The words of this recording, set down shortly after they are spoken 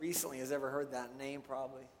recently has ever heard that name,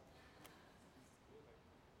 probably.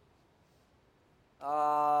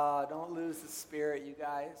 Don't lose the spirit, you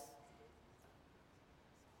guys.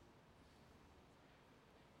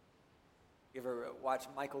 You ever watch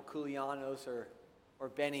Michael Koulianos or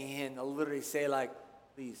Benny Hinn? They'll literally say like,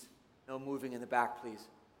 please, no moving in the back, please.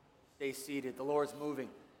 Stay seated. The Lord's moving.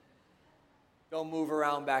 Don't move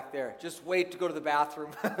around back there. Just wait to go to the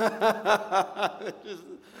bathroom.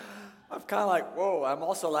 I'm kind of like, whoa. I'm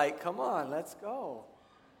also like, come on, let's go.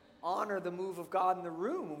 Honor the move of God in the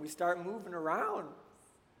room when we start moving around.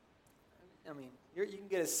 I mean, you can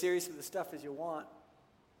get as serious with the stuff as you want.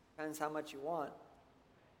 Depends how much you want.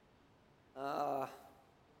 Has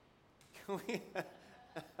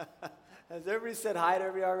everybody said hi to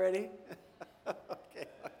everybody already? Okay.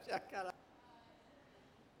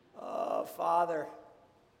 Oh, Father.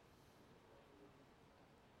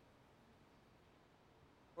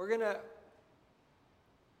 We're gonna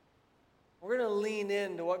lean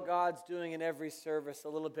into what God's doing in every service a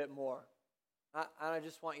little bit more. I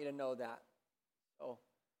just want you to know that. So,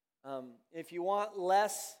 if you want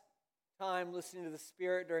less time listening to the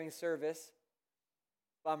Spirit during service,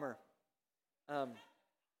 bummer.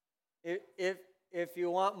 If you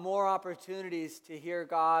want more opportunities to hear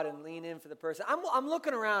God and lean in for the person, I'm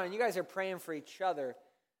looking around and you guys are praying for each other.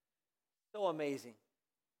 So amazing.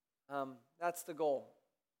 That's the goal.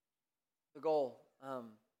 The goal.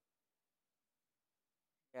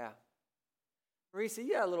 Yeah. Marisa,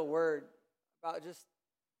 you had a little word about just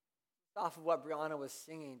off of what Brianna was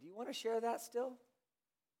singing. Do you want to share that still?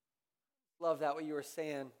 Love that, what you were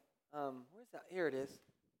saying. Where's that? Here it is.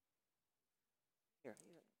 Here.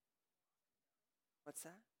 What's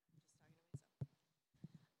that?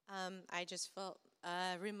 I just felt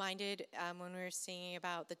reminded when we were singing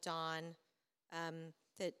about the dawn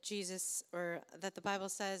that Jesus, or that the Bible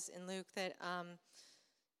says in Luke that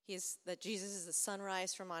that Jesus is the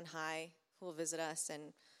sunrise from on high who will visit us,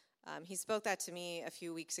 and he spoke that to me a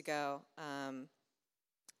few weeks ago,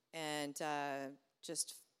 and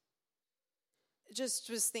just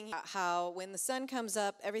was thinking about how when the sun comes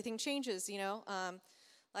up, everything changes,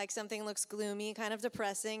 like something looks gloomy, kind of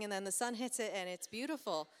depressing, and then the sun hits it, and it's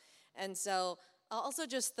beautiful. And so also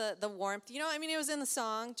just the warmth, it was in the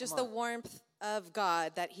song, just the warmth of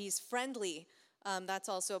God, that he's friendly. That's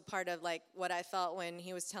also a part of like what I felt when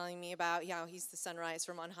he was telling me about how he's the sunrise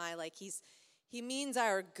from on high, like he means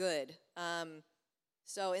our good.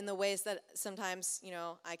 So in the ways that sometimes,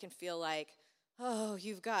 I can feel like, oh,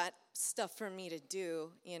 you've got stuff for me to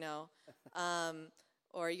do,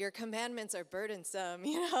 or your commandments are burdensome,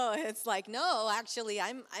 It's like, no, actually,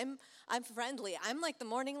 I'm friendly. I'm like the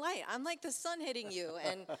morning light. I'm like the sun hitting you,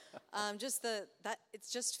 and it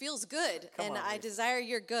just feels good, and I desire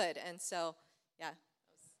your good, and so, yeah.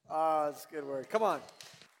 Oh, that's a good word. Come on.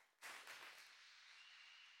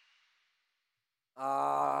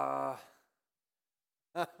 Oh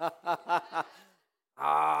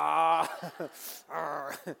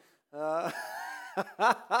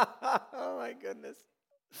my goodness.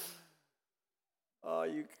 Oh,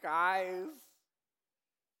 you guys.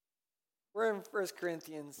 We're in 1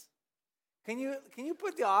 Corinthians. Can you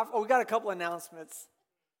put the off? Oh, we got a couple announcements.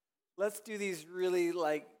 Let's do these really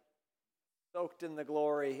soaked in the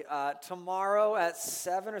glory. Tomorrow at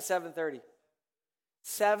 7 or 7:30?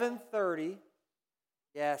 7:30.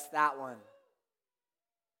 Yes, that one.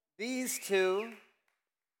 These two.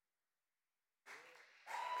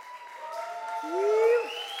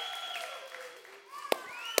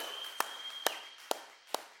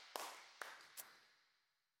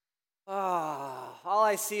 All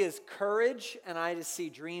I see is courage, and I just see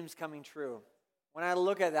dreams coming true. When I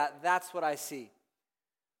look at that, that's what I see.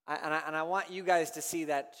 I want you guys to see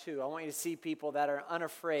that too. I want you to see people that are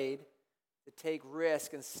unafraid to take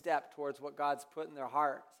risk and step towards what God's put in their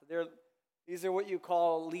heart. So these are what you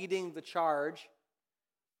call leading the charge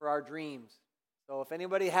for our dreams. So if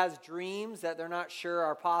anybody has dreams that they're not sure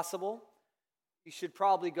are possible, you should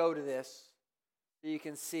probably go to this so you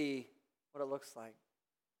can see what it looks like.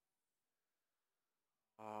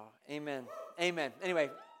 Amen. Amen.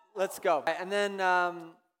 Anyway, let's go. And then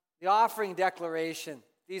the offering declaration.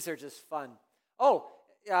 These are just fun.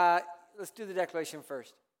 Let's do the declaration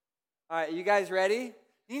first. All right, you guys ready?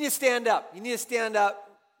 You need to stand up.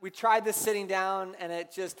 We tried this sitting down, and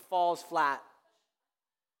it just falls flat.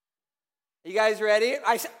 You guys ready?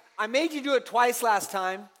 I made you do it twice last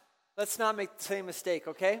time. Let's not make the same mistake,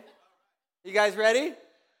 okay? You guys ready?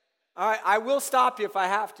 All right, I will stop you if I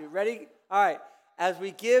have to. Ready? All right. As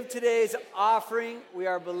we give today's offering, we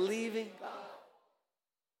are believing God.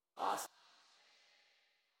 Awesome.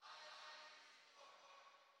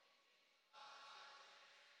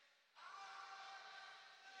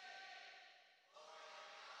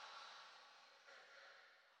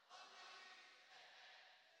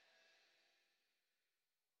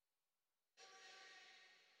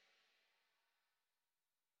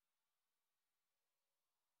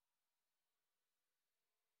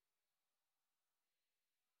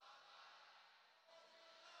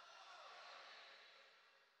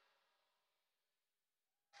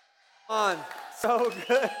 On. So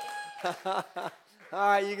good. All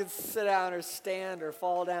right, you can sit down or stand or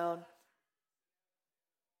fall down.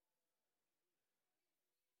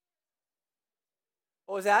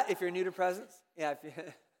 What was that? If you're new to presence? Yeah.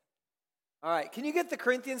 All right. Can you get the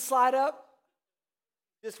Corinthians slide up?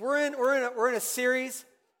 Just we're in a series.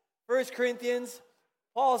 1 Corinthians,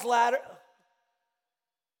 Paul's ladder.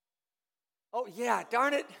 Oh yeah,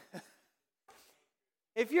 darn it.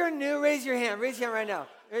 If you're new, raise your hand. Raise your hand right now.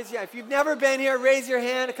 Raise your hand. If you've never been here, raise your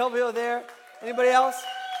hand. A couple people there. Anybody else?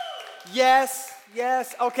 Yes.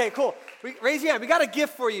 Okay, cool. Raise your hand. We got a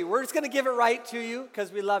gift for you. We're just going to give it right to you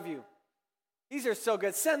because we love you. These are so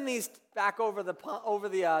good. Send these back over the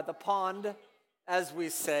pond, as we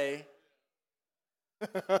say.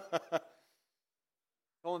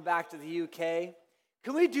 Going back to the UK.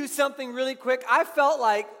 Can we do something really quick? I felt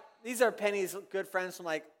like these are Penny's good friends from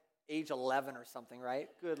like age 11 or something, right?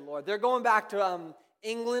 Good Lord. They're going back to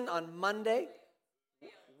England on Monday.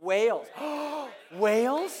 Wales.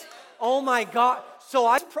 Wales? Oh my God. So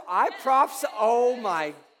I props. Oh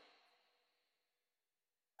my.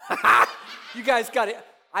 You guys got it.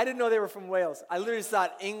 I didn't know they were from Wales. I literally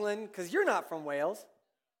thought England, because you're not from Wales.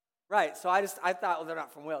 Right, so I thought, well, they're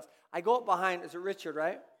not from Wales. I go up behind, is it Richard,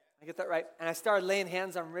 right? I get that right? And I started laying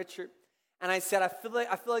hands on Richard. And I said, I feel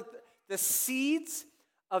like the seeds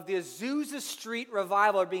of the Azusa Street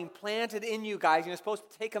revival are being planted in you guys. You're supposed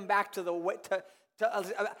to take them back to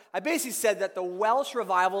I basically said that the Welsh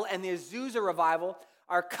revival and the Azusa revival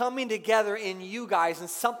are coming together in you guys, and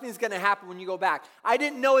something's going to happen when you go back. I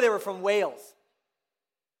didn't know they were from Wales.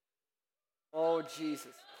 Oh,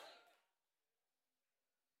 Jesus.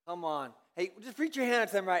 Come on. Hey, just reach your hand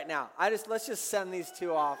to them right now. Let's just send these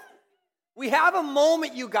two off. We have a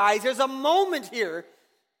moment, you guys. There's a moment here.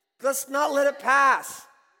 Let's not let it pass.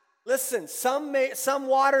 Listen, some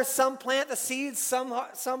water, some plant the seeds, some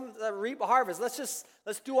reap a harvest.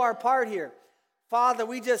 Let's do our part here. Father,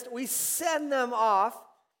 we send them off.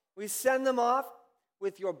 We send them off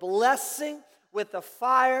with your blessing, with the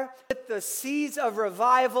fire, with the seeds of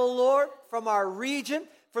revival, Lord, from our region,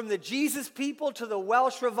 from the Jesus people to the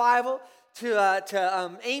Welsh revival,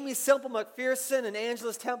 to Amy Simple McPherson and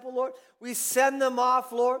Angela's Temple, Lord. We send them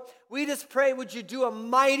off, Lord. We just pray, would you do a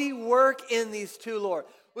mighty work in these two, Lord?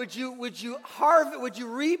 Would you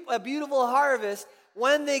reap a beautiful harvest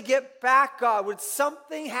when they get back, God? Would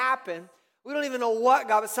something happen? We don't even know what,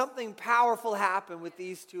 God, but something powerful happen with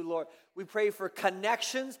these two, Lord. We pray for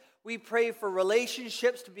connections. We pray for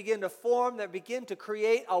relationships to begin to form, that begin to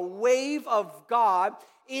create a wave of God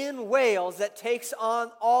in Wales that takes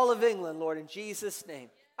on all of England, Lord, in Jesus' name.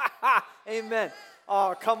 Amen.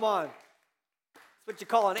 Oh, come on. That's what you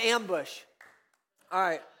call an ambush. All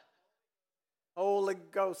right. Holy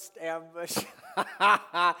Ghost ambush.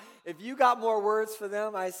 If you got more words for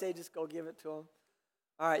them, I say just go give it to them.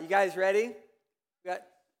 All right, you guys ready?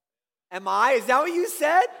 Am I? Is that what you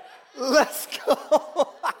said? Let's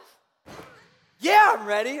go. Yeah, I'm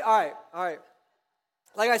ready. All right.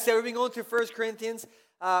 Like I said, we've been going through 1 Corinthians.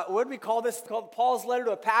 What do we call this? It's called Paul's letter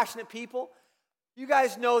to a passionate people. You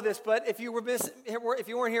guys know this, but if you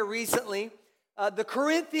weren't here recently, the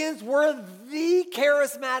Corinthians were the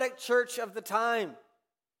charismatic church of the time.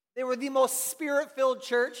 They were the most spirit-filled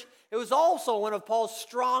church. It was also one of Paul's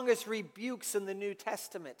strongest rebukes in the New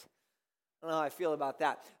Testament. I don't know how I feel about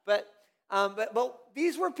that. But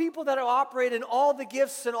these were people that operated in all the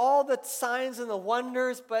gifts and all the signs and the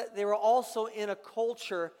wonders, but they were also in a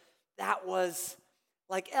culture that was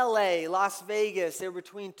like LA, Las Vegas. They were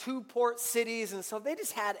between two port cities, and so they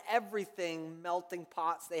just had everything, melting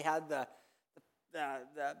pots. They had the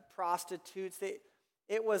prostitutes.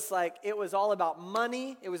 It was all about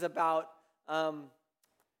money. It was about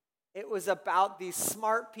the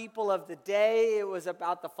smart people of the day. It was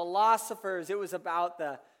about the philosophers. It was about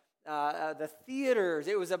the theaters.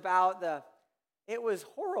 It was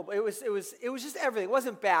horrible. It was just everything. It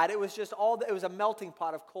wasn't bad. It was just it was a melting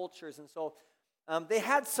pot of cultures, and so they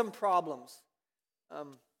had some problems.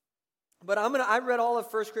 But I read all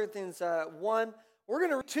of 1 Corinthians 1. We're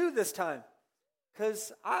going to read 2 this time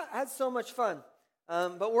because I had so much fun.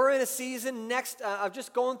 But we're in a season next. I'm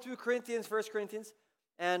just going through 1 Corinthians.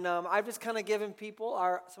 And I've just kind of given people,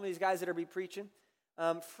 some of these guys that are be preaching,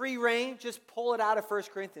 free reign, just pull it out of 1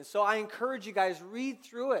 Corinthians. So I encourage you guys, read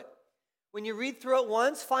through it. When you read through it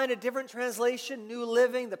once, find a different translation, New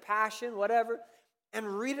Living, The Passion, whatever, and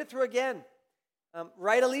read it through again.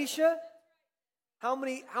 Right, Alicia? How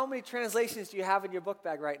many translations do you have in your book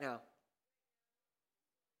bag right now?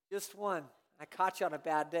 Just one. I caught you on a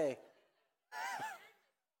bad day.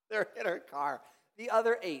 They're in her car. The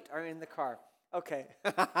other 8 are in the car. Okay.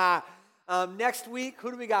 All Next week,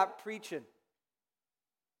 who do we got preaching?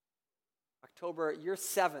 October, you're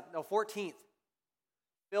 7th, no, 14th.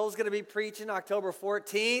 Bill's going to be preaching October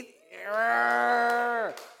 14th.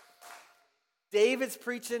 David's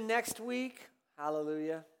preaching next week.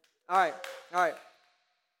 Hallelujah. All right.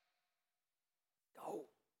 Go.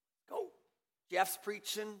 Jeff's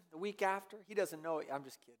preaching the week after. He doesn't know it. I'm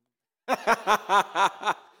just kidding.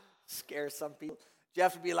 Scare some people.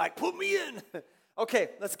 Jeff would be like, put me in.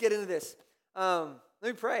 Okay, let's get into this. Let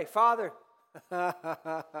me pray. Father.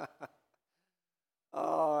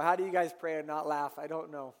 Oh, how do you guys pray and not laugh? I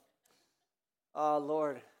don't know. Oh,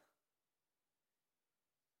 Lord.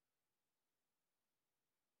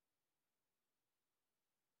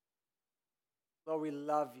 Lord, we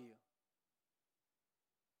love you.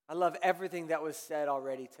 I love everything that was said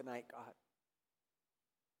already tonight, God.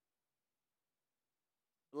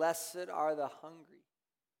 Blessed are the hungry.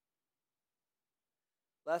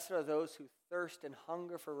 Blessed are those who thirst and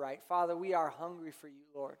hunger for right. Father, we are hungry for you,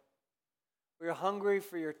 Lord. We are hungry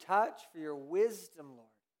for your touch, for your wisdom, Lord.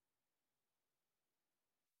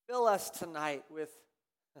 Fill us tonight with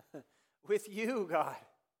you, God.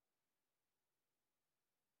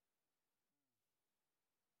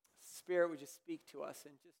 Spirit, would you speak to us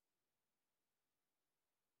and just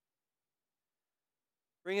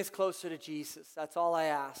bring us closer to Jesus. That's all I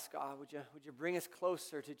ask, God. Would you bring us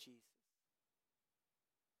closer to Jesus?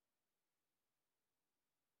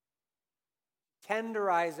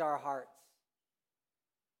 Tenderize our hearts.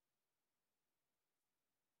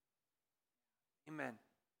 Amen.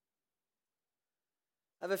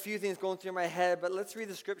 I have a few things going through my head, but let's read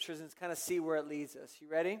the scriptures and kind of see where it leads us. You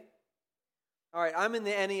ready? All right, I'm in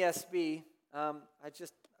the NESB. I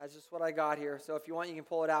just what I got here. So if you want, you can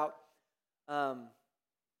pull it out. And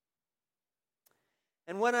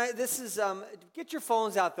when get your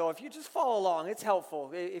phones out though. If you just follow along, it's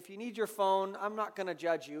helpful. If you need your phone, I'm not going to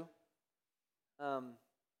judge you. I'm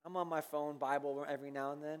on my phone, Bible every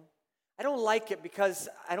now and then. I don't like it because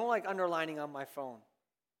I don't like underlining on my phone.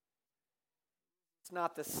 It's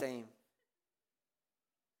not the same.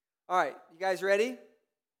 All right, you guys ready?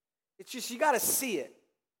 It's just, you got to see it.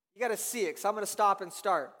 You got to see it, so I'm going to stop and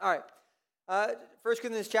start. All right, 1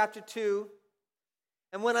 Corinthians chapter 2.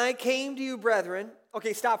 And when I came to you, brethren,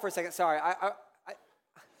 okay, stop for a second. Sorry, I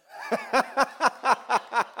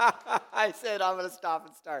said I'm going to stop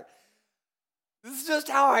and start. This is just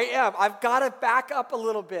how I am. I've got to back up a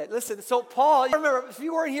little bit. Listen, so Paul, remember, if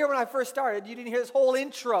you weren't here when I first started, you didn't hear this whole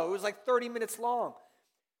intro. It was like 30 minutes long.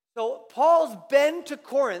 So Paul's been to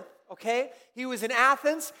Corinth, okay? He was in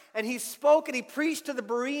Athens, and he spoke, and he preached to the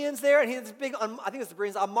Bereans there, and he had this big, I think it was the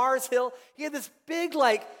Bereans, on Mars Hill. He had this big,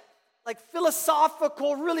 like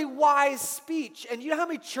philosophical, really wise speech. And you know how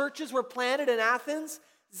many churches were planted in Athens?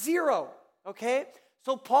 0, okay?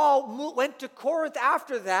 So Paul went to Corinth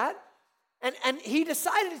after that, and he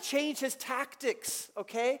decided to change his tactics,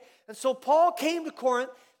 okay? And so Paul came to Corinth,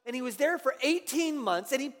 and he was there for 18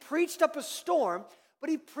 months, and he preached up a storm, but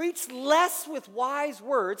he preached less with wise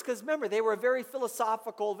words, because remember, they were a very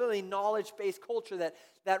philosophical, really knowledge-based culture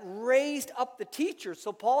that raised up the teachers.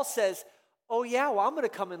 So Paul says, oh yeah, well, I'm going to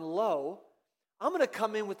come in low. I'm going to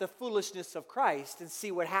come in with the foolishness of Christ and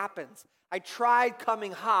see what happens. I tried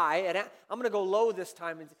coming high, and I'm going to go low this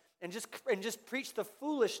time and just preach the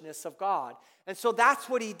foolishness of God. And so that's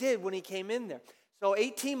what he did when he came in there. So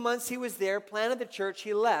 18 months he was there, planted the church,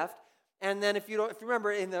 he left, and then if you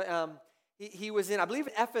remember, he was in, I believe,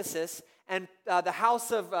 Ephesus, and the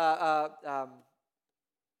house of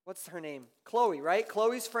what's her name? Chloe, right?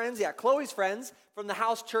 Chloe's friends. Yeah, Chloe's friends from the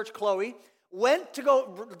house church. Chloe went to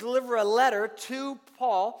go deliver a letter to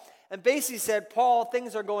Paul, and basically said, Paul,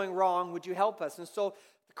 things are going wrong. Would you help us? And so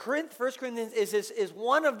 1 Corinthians is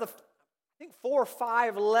one of the, I think, 4 or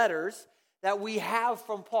 5 letters that we have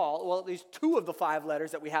from Paul. Well, at least 2 of the 5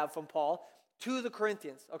 letters that we have from Paul to the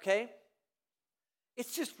Corinthians, okay?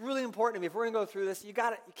 It's just really important to me. If we're going to go through this, you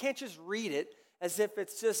can't just read it as if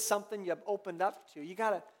it's just something you've opened up to.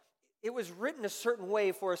 It was written a certain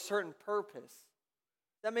way for a certain purpose.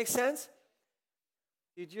 Does that make sense?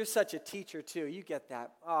 Dude, you're such a teacher too. You get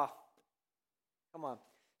that. Oh, come on.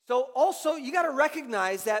 So also, you got to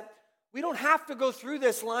recognize that we don't have to go through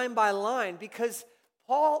this line by line, because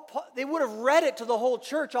Paul, they would have read it to the whole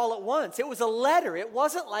church all at once. It was a letter. It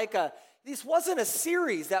wasn't this wasn't a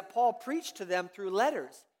series that Paul preached to them through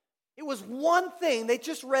letters. It was one thing. They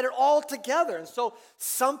just read it all together. And so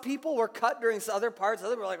some people were cut during other parts.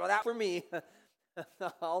 Others were like, well, that's for me.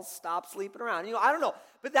 I'll stop sleeping around. I don't know.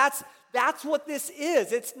 But that's what this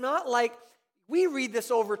is. It's not like we read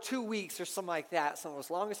this over 2 weeks or something like that. Some was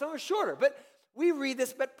longer, some was shorter. But we read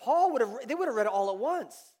this, but they would have read it all at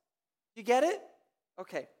once. You get it?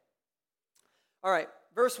 Okay. All right,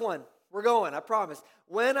 verse 1. We're going, I promise.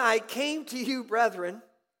 When I came to you, brethren,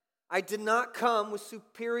 I did not come with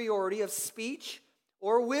superiority of speech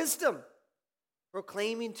or wisdom,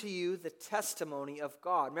 proclaiming to you the testimony of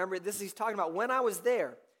God. Remember, he's talking about when I was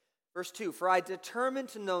there. Verse 2, for I determined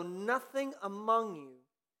to know nothing among you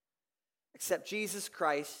except Jesus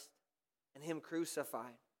Christ and him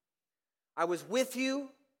crucified. I was with you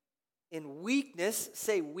in weakness,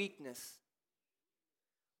 say weakness.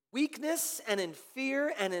 Weakness and in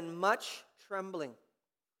fear and in much trembling.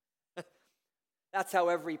 That's how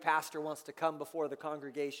every pastor wants to come before the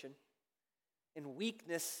congregation. In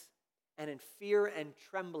weakness and in fear and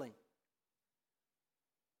trembling.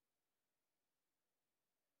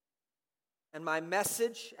 And my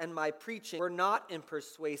message and my preaching were not in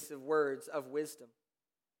persuasive words of wisdom,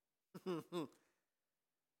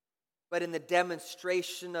 but in the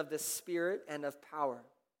demonstration of the Spirit and of power,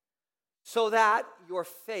 so that your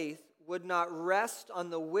faith would not rest on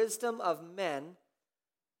the wisdom of men,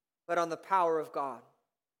 but on the power of God.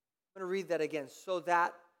 I'm going to read that again. So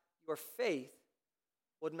that your faith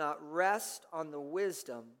would not rest on the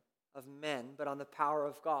wisdom of men, but on the power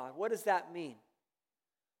of God. What does that mean?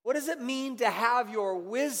 What does it mean to have your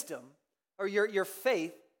wisdom, or your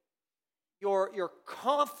faith, your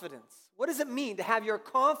confidence? What does it mean to have your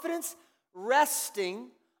confidence resting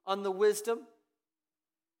on the wisdom?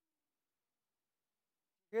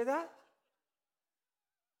 Hear that?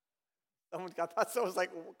 I thought someone was like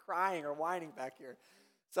crying or whining back here.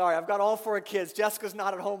 Sorry, I've got all 4 kids. Jessica's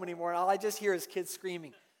not at home anymore, and all I just hear is kids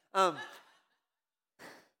screaming.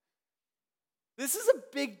 This is a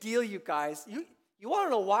big deal, you guys. You want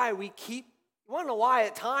to know why you want to know why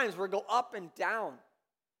at times we go up and down.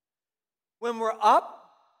 When we're up,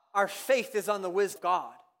 our faith is on the wisdom of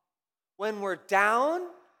God. When we're down,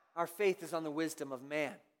 our faith is on the wisdom of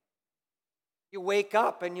man. You wake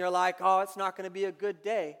up and you're like, oh, it's not going to be a good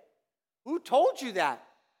day. Who told you that?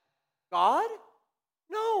 God?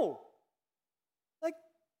 No. Like,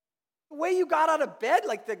 the way you got out of bed,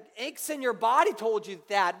 like the aches in your body told you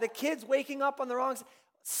that. The kids waking up on the wrong side.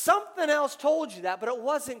 Something else told you that, but it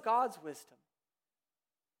wasn't God's wisdom.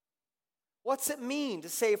 What's it mean to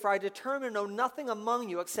say, for I determined to know nothing among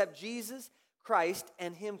you except Jesus Christ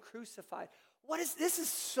and him crucified? This is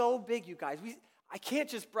so big, you guys. I can't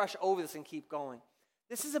just brush over this and keep going.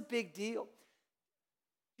 This is a big deal.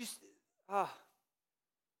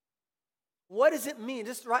 What does it mean?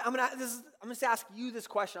 I'm going to ask you this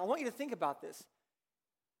question. I want you to think about this.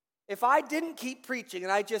 If I didn't keep preaching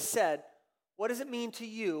and I just said, what does it mean to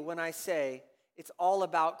you when I say it's all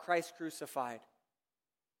about Christ crucified?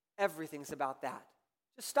 Everything's about that.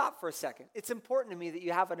 Just stop for a second. It's important to me that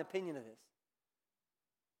you have an opinion of this.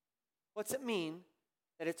 What's it mean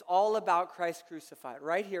that it's all about Christ crucified?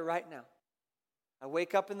 Right here, right now. I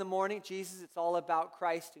wake up in the morning, Jesus, it's all about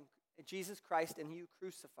Christ and Jesus Christ and you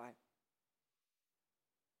crucified.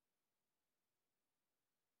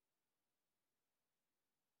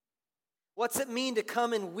 What's it mean to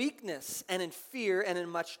come in weakness and in fear and in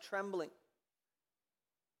much trembling?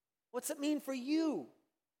 What's it mean for you?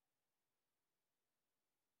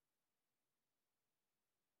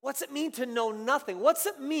 What's it mean to know nothing? What's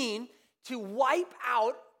it mean to wipe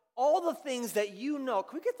out all the things that you know?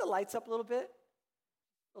 Can we get the lights up a little bit?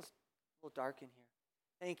 It's a little dark in here.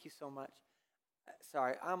 Thank you so much.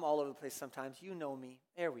 Sorry, I'm all over the place sometimes. You know me.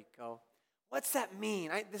 There we go. What's that mean?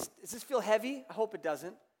 Does this feel heavy? I hope it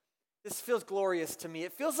doesn't. This feels glorious to me.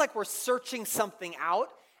 It feels like we're searching something out,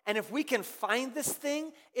 and if we can find this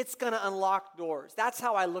thing, it's going to unlock doors. That's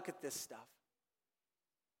how I look at this stuff.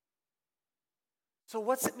 So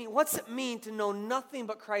what's it mean? What's it mean to know nothing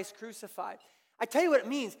but Christ crucified? I tell you what it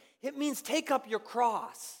means. It means take up your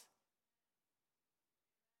cross.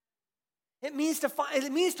 It means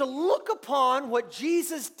to look upon what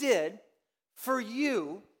Jesus did for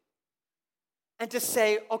you and to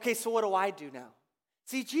say, okay, so what do I do now?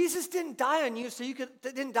 See, Jesus didn't die on you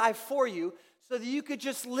didn't die for you so that you could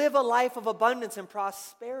just live a life of abundance and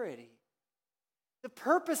prosperity. The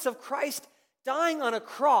purpose of Christ dying on a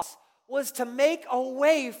cross was to make a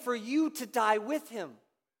way for you to die with him.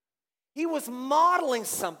 He was modeling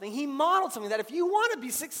something. He modeled something that if you want to be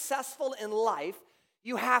successful in life,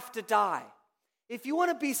 you have to die. If you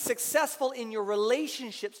want to be successful in your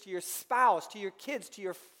relationships to your spouse, to your kids, to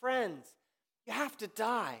your friends, you have to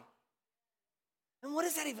die. And what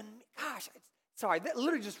does that even mean? Gosh, sorry, that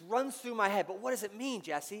literally just runs through my head. But what does it mean,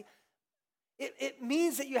 Jesse? It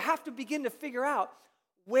means that you have to begin to figure out,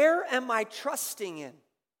 where am I trusting in?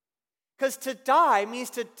 Because to die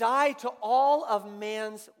means to die to all of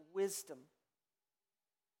man's wisdom.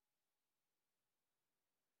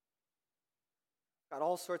 Got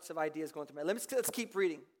all sorts of ideas going through my head. Let's keep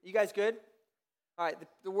reading. You guys good? All right,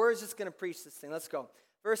 the word's just going to preach this thing. Let's go.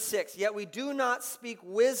 Verse 6, yet we do not speak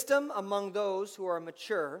wisdom among those who are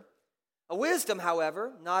mature. A wisdom,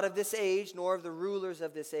 however, not of this age, nor of the rulers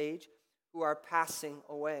of this age, who are passing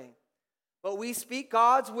away. But we speak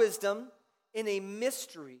God's wisdom in a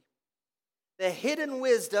mystery, the hidden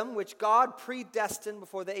wisdom which God predestined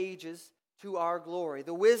before the ages to our glory.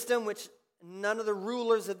 The wisdom which none of the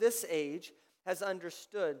rulers of this age has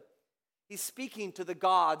understood. He's speaking to the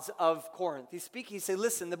gods of Corinth. He's saying,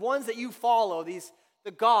 listen, the ones that you follow,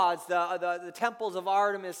 the gods, the temples of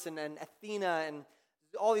Artemis and Athena and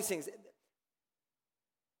all these things,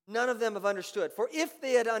 none of them have understood. For if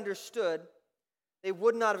they had understood, they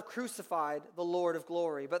would not have crucified the Lord of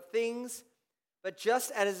glory. But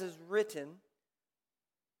just as is written,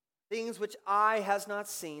 things which eye has not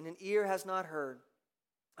seen and ear has not heard,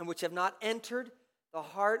 and which have not entered the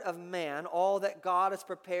heart of man, all that God has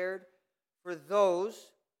prepared for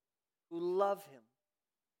those who love him.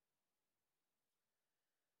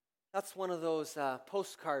 That's one of those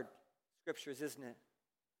postcard scriptures, isn't it?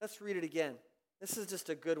 Let's read it again. This is just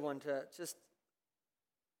a good one to just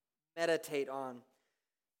meditate on.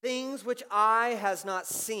 Things which eye has not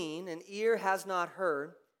seen and ear has not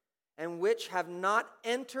heard, and which have not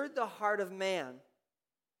entered the heart of man,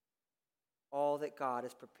 all that God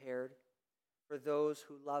has prepared for those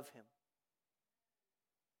who love him.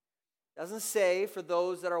 Doesn't say for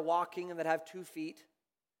those that are walking and that have 2 feet.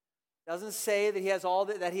 Doesn't say that he has all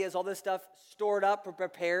this stuff stored up or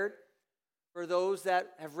prepared for those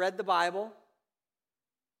that have read the Bible.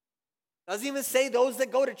 Doesn't even say those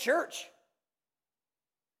that go to church.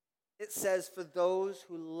 It says for those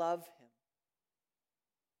who love him.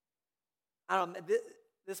 I don't know,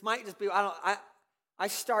 this might just be, I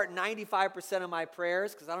start 95% of my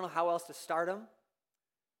prayers because I don't know how else to start them.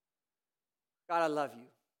 God, I love you.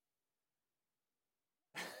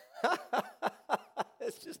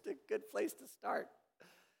 It's just a good place to start.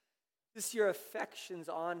 Just your affections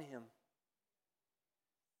on him.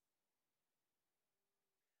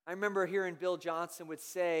 I remember hearing Bill Johnson would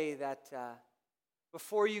say that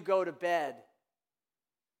before you go to bed,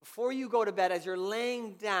 as you're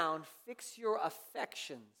laying down, fix your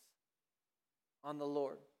affections on the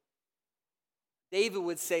Lord. David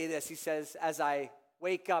would say this. He says, as I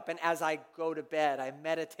wake up and as I go to bed, I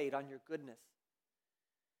meditate on your goodness.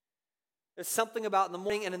 There's something about in the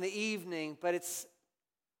morning and in the evening,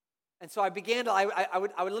 and so I began to, I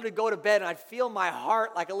would literally go to bed and I'd feel my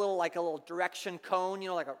heart like a little direction cone,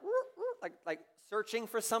 like searching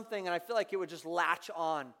for something, and I feel like it would just latch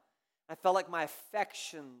on. I felt like my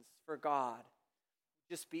affections for God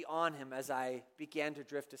just be on him as I began to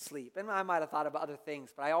drift asleep. And I might have thought about other things,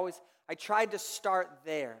 but I tried to start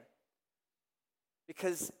there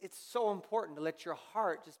because it's so important to let your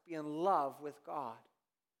heart just be in love with God.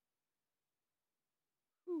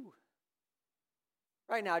 Whew.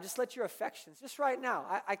 Right now, just let your affections, just right now.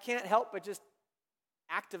 I can't help but just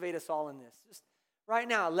activate us all in this. Just right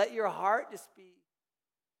now, let your heart just be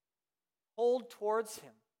pulled towards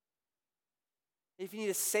him. If you need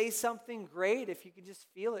to say something, great. If you can just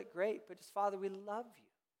feel it, great. But just, Father, we love you.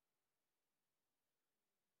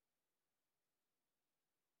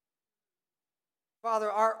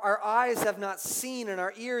 Father, our eyes have not seen and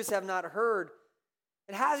our ears have not heard.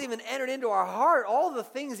 It hasn't even entered into our heart all the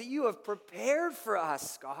things that you have prepared for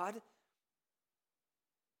us, God.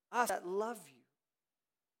 Us that love you.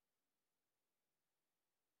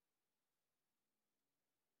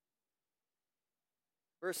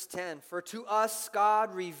 Verse 10, for to us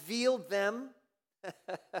God revealed them.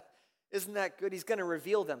 Isn't that good? He's going to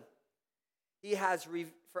reveal them.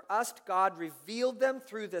 For us, God revealed them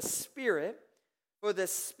through the Spirit. For the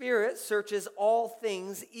Spirit searches all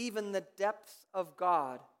things, even the depths of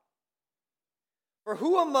God. For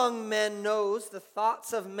who among men knows the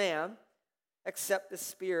thoughts of man, except the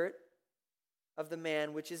spirit of the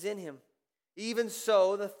man which is in him? Even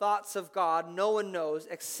so, the thoughts of God no one knows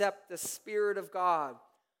except the Spirit of God.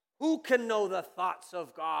 Who can know the thoughts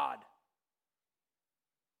of God?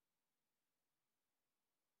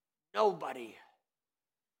 Nobody.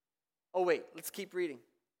 Oh wait, let's keep reading.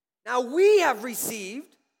 Now we have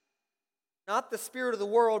received not the spirit of the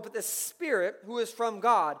world, but the Spirit who is from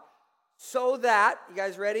God, so that, you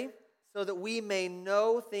guys ready? So that we may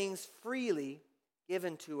know things freely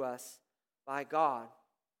given to us by God.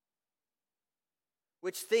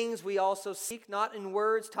 Which things we also seek, not in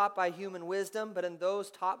words taught by human wisdom, but in those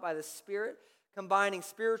taught by the Spirit, combining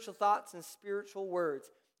spiritual thoughts and spiritual words.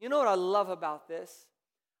 You know what I love about this?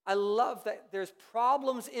 I love that there's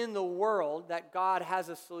problems in the world that God has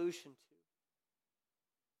a solution to.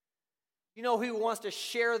 You know who he wants to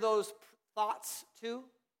share those thoughts to?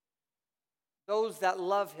 Those that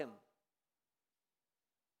love him.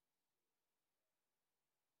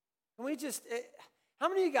 Can we just, how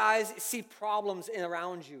many of you guys see problems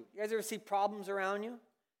around you? You guys ever see problems around you?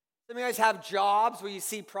 Some of you guys have jobs where you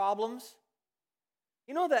see problems.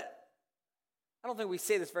 You know that, I don't think we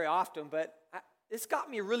say this very often, but this got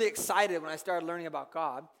me really excited when I started learning about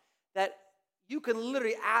God, that you can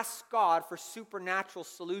literally ask God for supernatural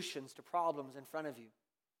solutions to problems in front of you.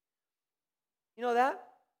 You know that?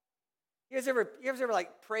 You guys ever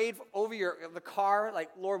like prayed over the car, like,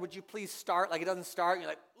 Lord, would you please start? Like it doesn't start, and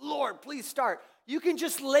you're like, Lord, please start. You can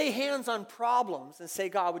just lay hands on problems and say,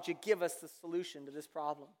 God, would you give us the solution to this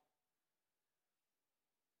problem?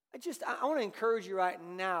 I want to encourage you right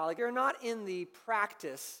now, like you're not in the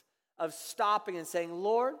practice of stopping and saying,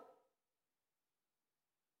 Lord,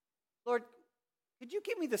 could you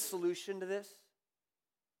give me the solution to this?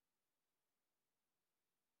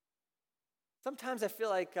 Sometimes I feel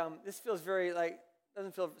like this feels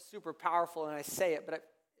doesn't feel super powerful and I say it, but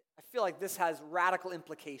I feel like this has radical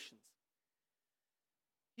implications.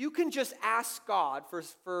 You can just ask God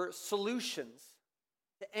for solutions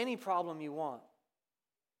to any problem you want.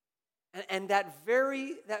 And that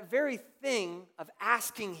very thing of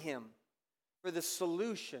asking him for the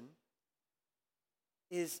solution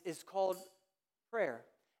is called prayer.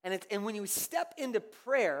 And when you step into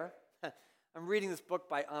prayer, I'm reading this book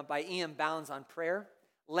by Ian Bounds on prayer.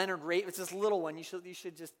 Leonard Ravenhill, it's this little one. You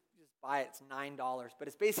should just buy it. It's $9. But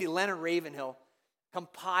it's basically Leonard Ravenhill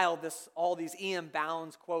compiled all these Ian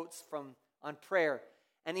Bounds quotes on prayer.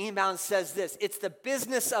 And Ian Bounds says this: it's the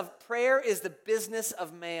business of prayer is the business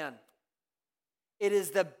of man. It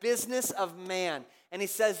is the business of man. And he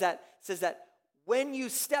says that when you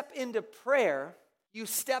step into prayer, you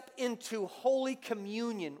step into holy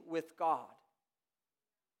communion with God.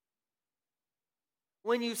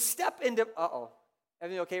 When you step into,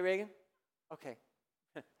 everything okay, Reagan? Okay.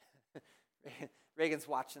 Reagan's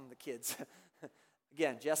watching the kids.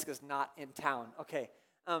 Again, Jessica's not in town. Okay.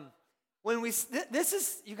 This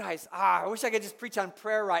is, you guys, I wish I could just preach on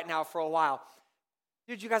prayer right now for a while.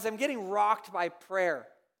 Dude, you guys, I'm getting rocked by prayer.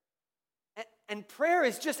 And prayer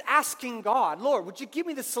is just asking God, Lord, would you give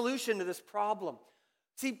me the solution to this problem?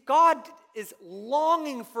 See, God is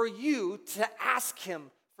longing for you to ask him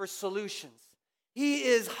for solutions. He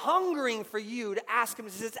is hungering for you to ask him.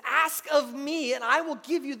 He says, ask of me and I will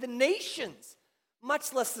give you the nations,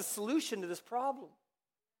 much less the solution to this problem.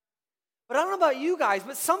 But I don't know about you guys,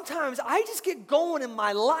 but sometimes I just get going in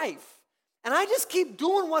my life and I just keep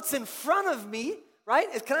doing what's in front of me, right?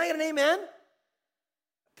 Can I get an amen?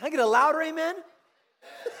 Can I get a louder amen?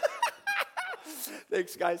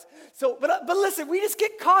 Thanks, guys. So, but listen, we just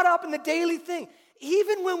get caught up in the daily thing.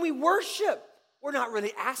 Even when we worship, we're not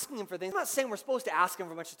really asking him for things. I'm not saying we're supposed to ask him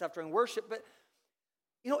for a bunch of stuff during worship, but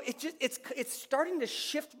you know, it's starting to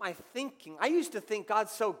shift my thinking. I used to think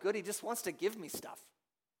God's so good, he just wants to give me stuff.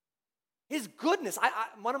 His goodness,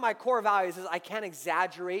 one of my core values is I can't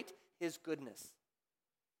exaggerate his goodness.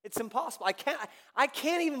 It's impossible. I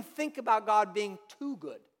can't even think about God being too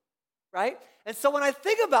good, right? And so when I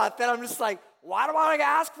think about that, I'm just like, why do I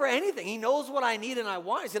ask for anything? He knows what I need and I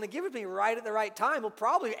want. He's going to give it to me right at the right time. He'll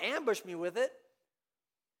probably ambush me with it.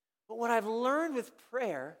 But what I've learned with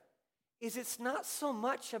prayer is it's not so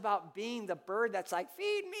much about being the bird that's like,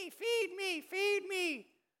 feed me, feed me, feed me.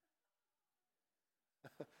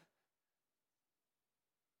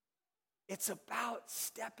 It's about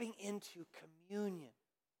stepping into communion.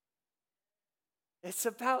 It's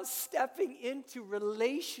about stepping into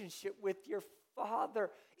relationship with your Father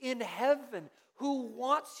in heaven who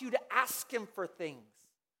wants you to ask him for things.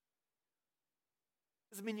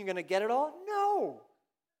 Does it mean you're going to get it all? No.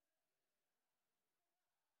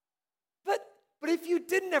 But if you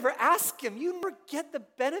didn't ever ask him, you never get the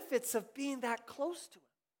benefits of being that close to him.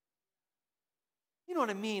 You know what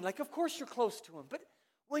I mean? Like, of course you're close to him, but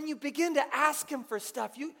when you begin to ask him for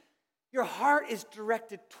stuff, your heart is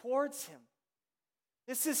directed towards him.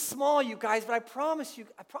 This is small, you guys, but I promise you,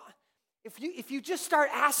 if you just start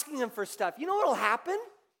asking him for stuff, you know what will happen?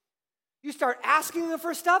 You start asking him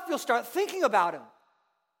for stuff, you'll start thinking about him.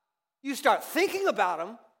 You start thinking about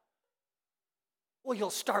him, well, you'll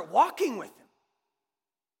start walking with him.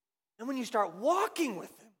 And when you start walking with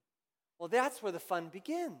him, well, that's where the fun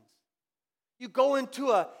begins. You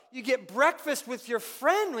get breakfast with your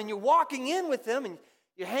friend when you're walking in with them and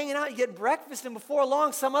you're hanging out, you get breakfast, and before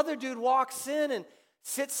long, some other dude walks in and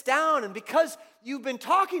sits down, and because you've been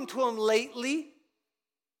talking to him lately,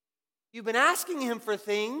 you've been asking him for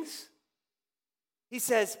things, he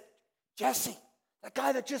says, Jesse, that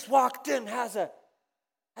guy that just walked in has a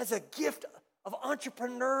has a gift of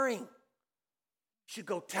entrepreneuring. You should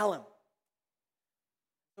go tell him.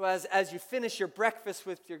 So as you finish your breakfast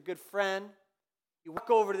with your good friend, you walk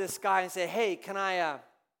over to this guy and say, hey, can I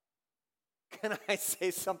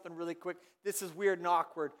say something really quick? This is weird and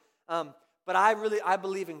awkward. But I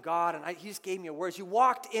believe in God, and he just gave me a word. As you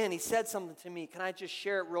walked in, he said something to me. Can I just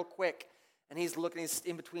share it real quick? And he's looking, he's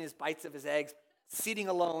in between his bites of his eggs, sitting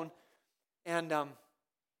alone. And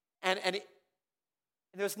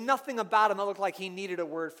there's nothing about him that looked like he needed a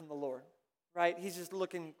word from the Lord, right? He's just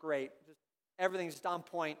looking great. Everything's just on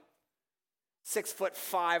point.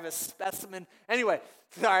 6'5", a specimen. Anyway,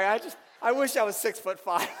 sorry, I wish I was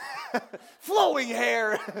 6'5". Flowing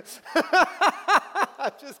hair.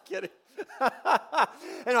 I'm just kidding.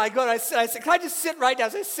 And I go and I said, can I just sit right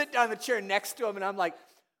down? So I sit down in the chair next to him, and I'm like,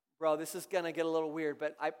 bro, this is going to get a little weird,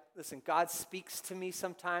 but listen, God speaks to me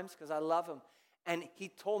sometimes because I love him. And he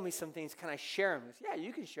told me some things. Can I share them? He said, yeah,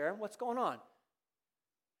 you can share them. What's going on?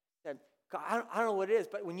 I said, God, I don't know what it is,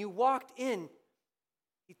 but when you walked in,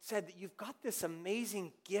 he said that you've got this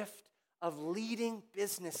amazing gift of leading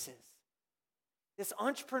businesses. This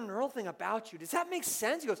entrepreneurial thing about you. Does that make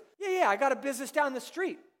sense? He goes, yeah, I got a business down the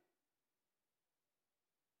street.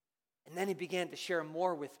 And then he began to share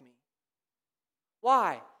more with me.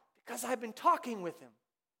 Why? Because I've been talking with him.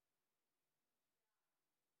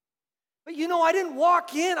 But I didn't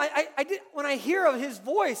walk in. I did. When I hear of his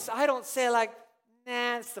voice, I don't say like,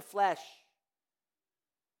 nah, it's the flesh.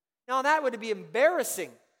 No, that would be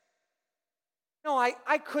embarrassing. No,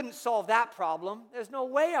 I couldn't solve that problem. There's no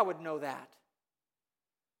way I would know that.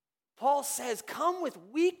 Paul says, come with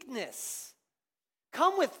weakness.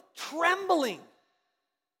 Come with trembling.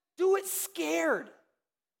 Do it scared.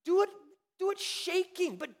 Do it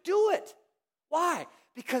shaking, but do it. Why?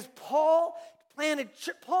 Because Paul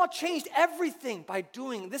changed everything by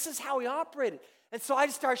doing. This is how he operated. And so I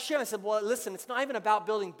just started sharing. I said, well, listen, it's not even about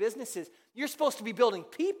building businesses. You're supposed to be building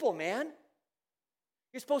people, man.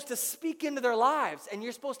 You're supposed to speak into their lives, and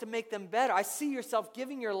you're supposed to make them better. I see yourself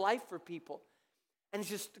giving your life for people. And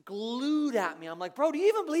he's just glued at me. I'm like, bro, do you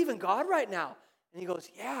even believe in God right now? And he goes,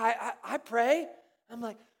 yeah, I pray. I'm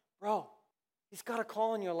like, bro, he's got a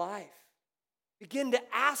call in your life. Begin to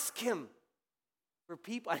ask him for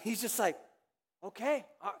people. And he's just like, okay,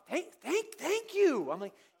 thank you. I'm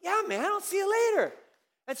like, yeah, man, I'll see you later.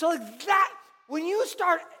 And so like that, when you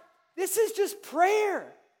start, this is just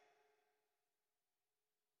prayer.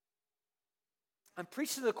 I'm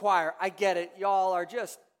preaching to the choir. I get it. Y'all are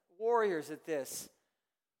just warriors at this.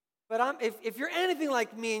 But if you're anything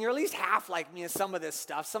like me, and you're at least half like me in some of this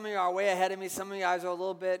stuff, some of you are way ahead of me, some of you guys are a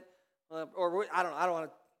little bit, or I don't want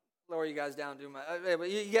to lower you guys down too much. But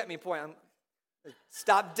you get me point.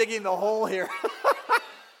 Stop digging the hole here.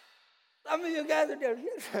 Some of you guys are doing.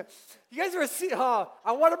 You guys ever see? I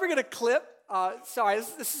want to bring in a clip. Sorry,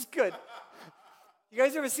 this is good. You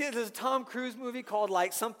guys ever see? There's a Tom Cruise movie called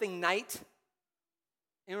like something Night.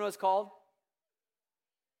 You know what it's called?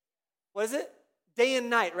 What is it? Day and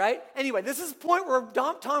Night, right? Anyway, this is the point where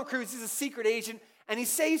Tom Cruise is a secret agent, and he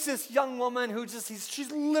saves this young woman who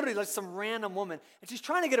she's literally like some random woman, and she's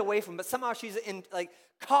trying to get away from him, but somehow she's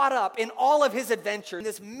caught up in all of his adventure, in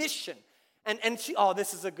this mission. And she,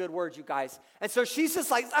 this is a good word, you guys. And so she's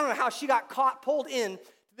just like, I don't know how she got pulled in to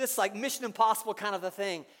this like Mission Impossible kind of a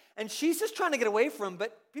thing. And she's just trying to get away from him,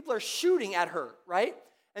 but people are shooting at her, right?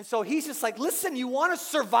 And so he's just like, listen, you want to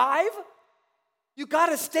survive? You got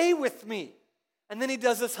to stay with me. And then he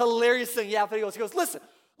does this hilarious thing. Yeah, but he goes, listen.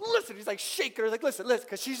 He's like shaking her, like, listen,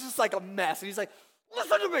 because she's just like a mess. And he's like,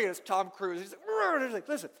 listen to me. It's Tom Cruise. He's like,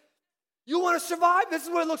 listen, you want to survive? This is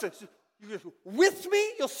what it looks like. With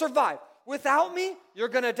me, you'll survive. Without me, you're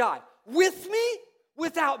going to die. With me,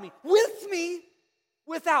 without me. With me,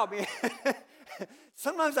 without me.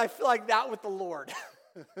 Sometimes I feel like that with the Lord.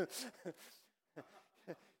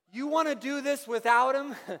 You want to do this without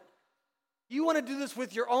him? You want to do this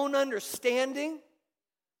with your own understanding?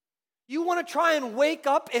 You want to try and wake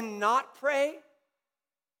up and not pray?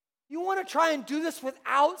 You want to try and do this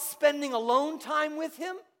without spending alone time with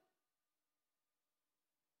him?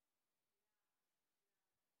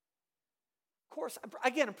 Of course,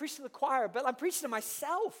 again, I'm preaching to the choir, but I'm preaching to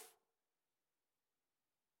myself.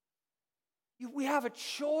 We have a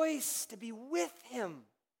choice to be with him.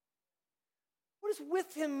 What does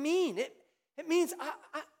with him mean? It means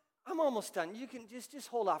I'm almost done. You can just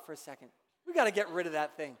hold off for a second. We got to get rid of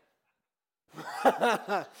that thing.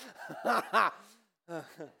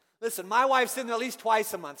 Listen, my wife's in there at least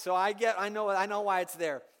twice a month, so I know why it's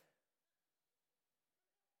there.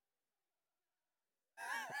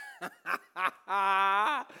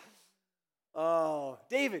 Oh,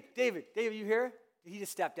 David, you here? he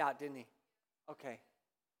just stepped out, didn't he? Okay.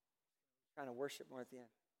 Trying to worship more at the end.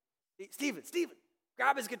 Stephen,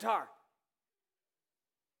 grab his guitar.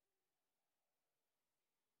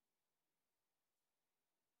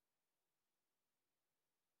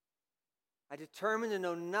 I determined to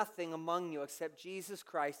know nothing among you except Jesus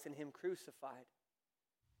Christ and him crucified.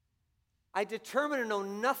 I determined to know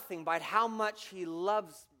nothing but how much he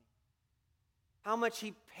loves me, how much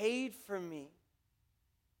he paid for me.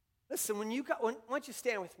 Listen, why don't you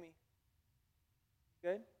stand with me?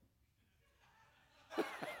 Good?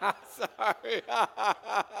 Sorry.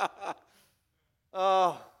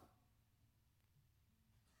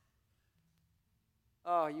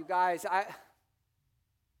 Oh, you guys,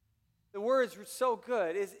 the words were so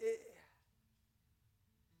good.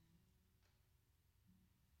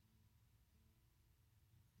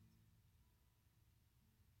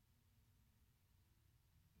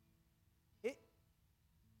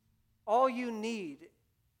 All you need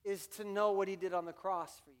is to know what he did on the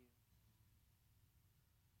cross for you.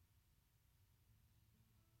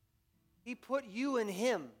 He put you in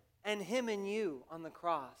him and him in you on the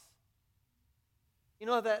cross. You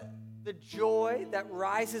know that the joy that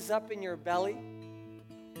rises up in your belly,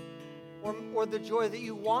 or the joy that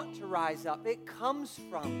you want to rise up, it comes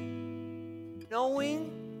from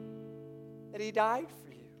knowing that he died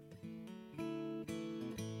for you.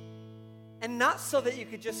 And not so that you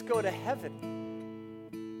could just go to heaven,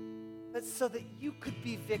 but so that you could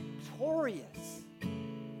be victorious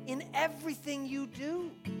in everything you do.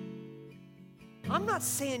 I'm not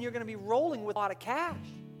saying you're going to be rolling with a lot of cash,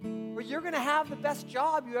 or you're going to have the best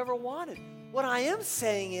job you ever wanted. What I am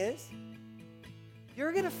saying is,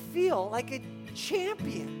 you're going to feel like a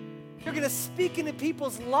champion. You're going to speak into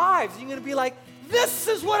people's lives. You're going to be like, this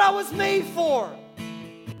is what I was made for.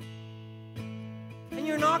 And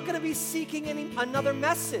you're not going to be seeking another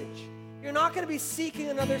message. You're not going to be seeking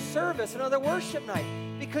another service, another worship night,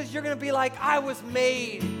 because you're going to be like, I was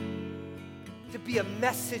made to be a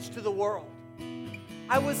message to the world.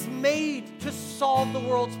 I was made to solve the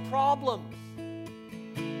world's problems.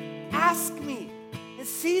 Ask me and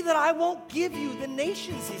see that I won't give you the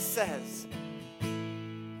nations, he says.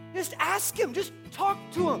 Just ask him. Just talk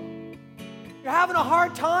to him. You're having a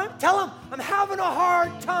hard time? Tell him, I'm having a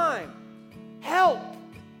hard time. Help.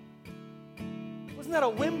 Wasn't that a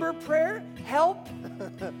Wimber prayer? Help.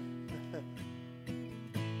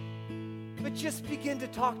 But just begin to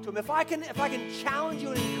talk to him. If I can challenge you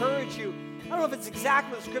and encourage you, I don't know if it's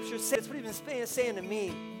exactly what the scripture says, it's what he's been saying to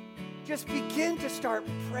me. Just begin to start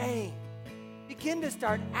praying. Begin to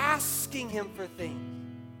start asking him for things.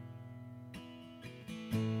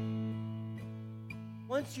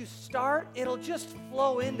 Once you start, it'll just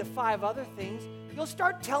flow into 5 other things. You'll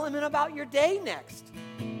start telling him about your day next.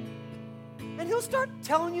 And he'll start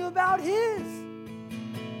telling you about his.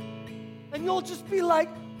 And you'll just be like,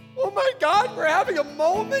 oh my God, we're having a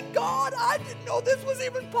moment, God. I didn't know this was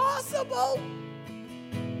even possible.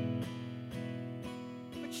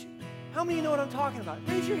 How many of you know what I'm talking about?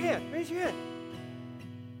 Raise your hand. Raise your hand.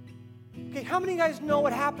 Okay, how many of you guys know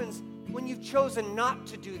what happens when you've chosen not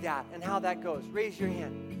to do that and how that goes? Raise your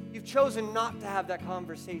hand. You've chosen not to have that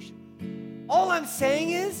conversation. All I'm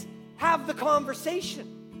saying is, have the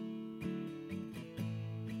conversation.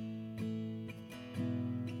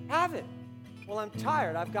 Have it. Well, I'm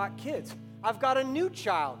tired. I've got kids. I've got a new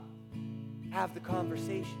child. Have the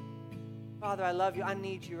conversation. Father, I love you. I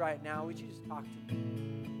need you right now. Would you just talk to me?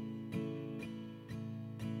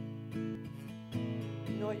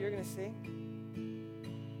 You know what you're going to sing?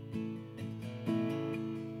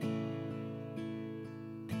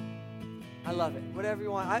 I love it. Whatever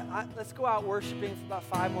you want. Let's go out worshiping for about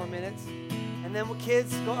 5 more minutes. And then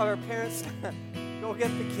kids, our parents, go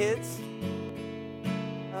get the kids.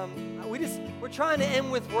 We're trying to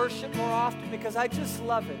end with worship more often because I just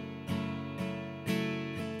love it.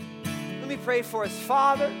 Let me pray for us.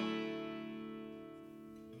 Father,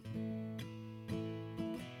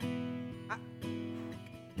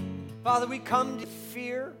 Father, we come to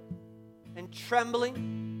fear and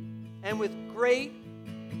trembling and with great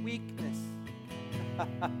weakness.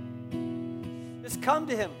 Just come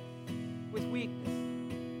to him with weakness.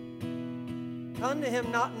 Come to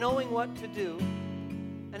him not knowing what to do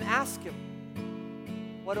and ask him,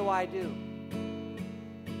 what do I do?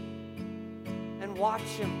 And watch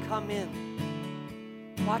him come in.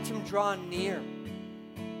 Watch him draw near.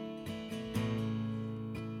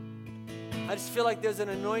 I just feel like there's an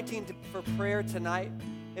anointing for prayer tonight.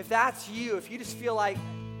 If that's you, if you just feel like,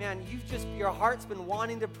 man, your heart's been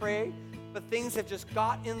wanting to pray, but things have just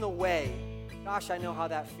got in the way. Gosh, I know how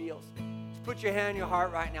that feels. Just put your hand on your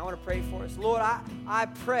heart right now. I want to pray for us. Lord, I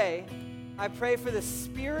pray I pray for the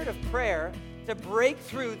spirit of prayer to break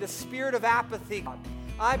through the spirit of apathy.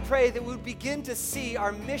 I pray that we would begin to see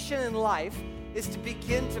our mission in life is to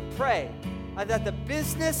begin to pray. That the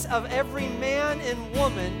business of every man and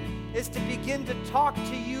woman is to begin to talk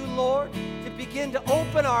to you, Lord, to begin to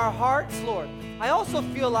open our hearts, Lord. I also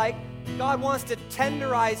feel like God wants to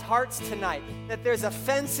tenderize hearts tonight, that there's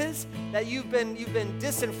offenses, that you've been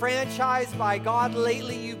disenfranchised by God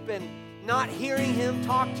lately. You've been not hearing him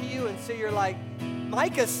talk to you, and so you're like,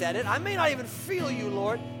 Micah said it. I may not even feel you,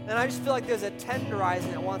 Lord. And I just feel like there's a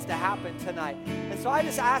tenderizing that wants to happen tonight. And so I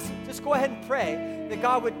just ask, just go ahead and pray that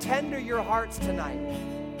God would tender your hearts tonight.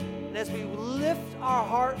 And as we lift our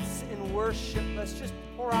hearts in worship, let's just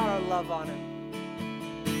pour out our love on him.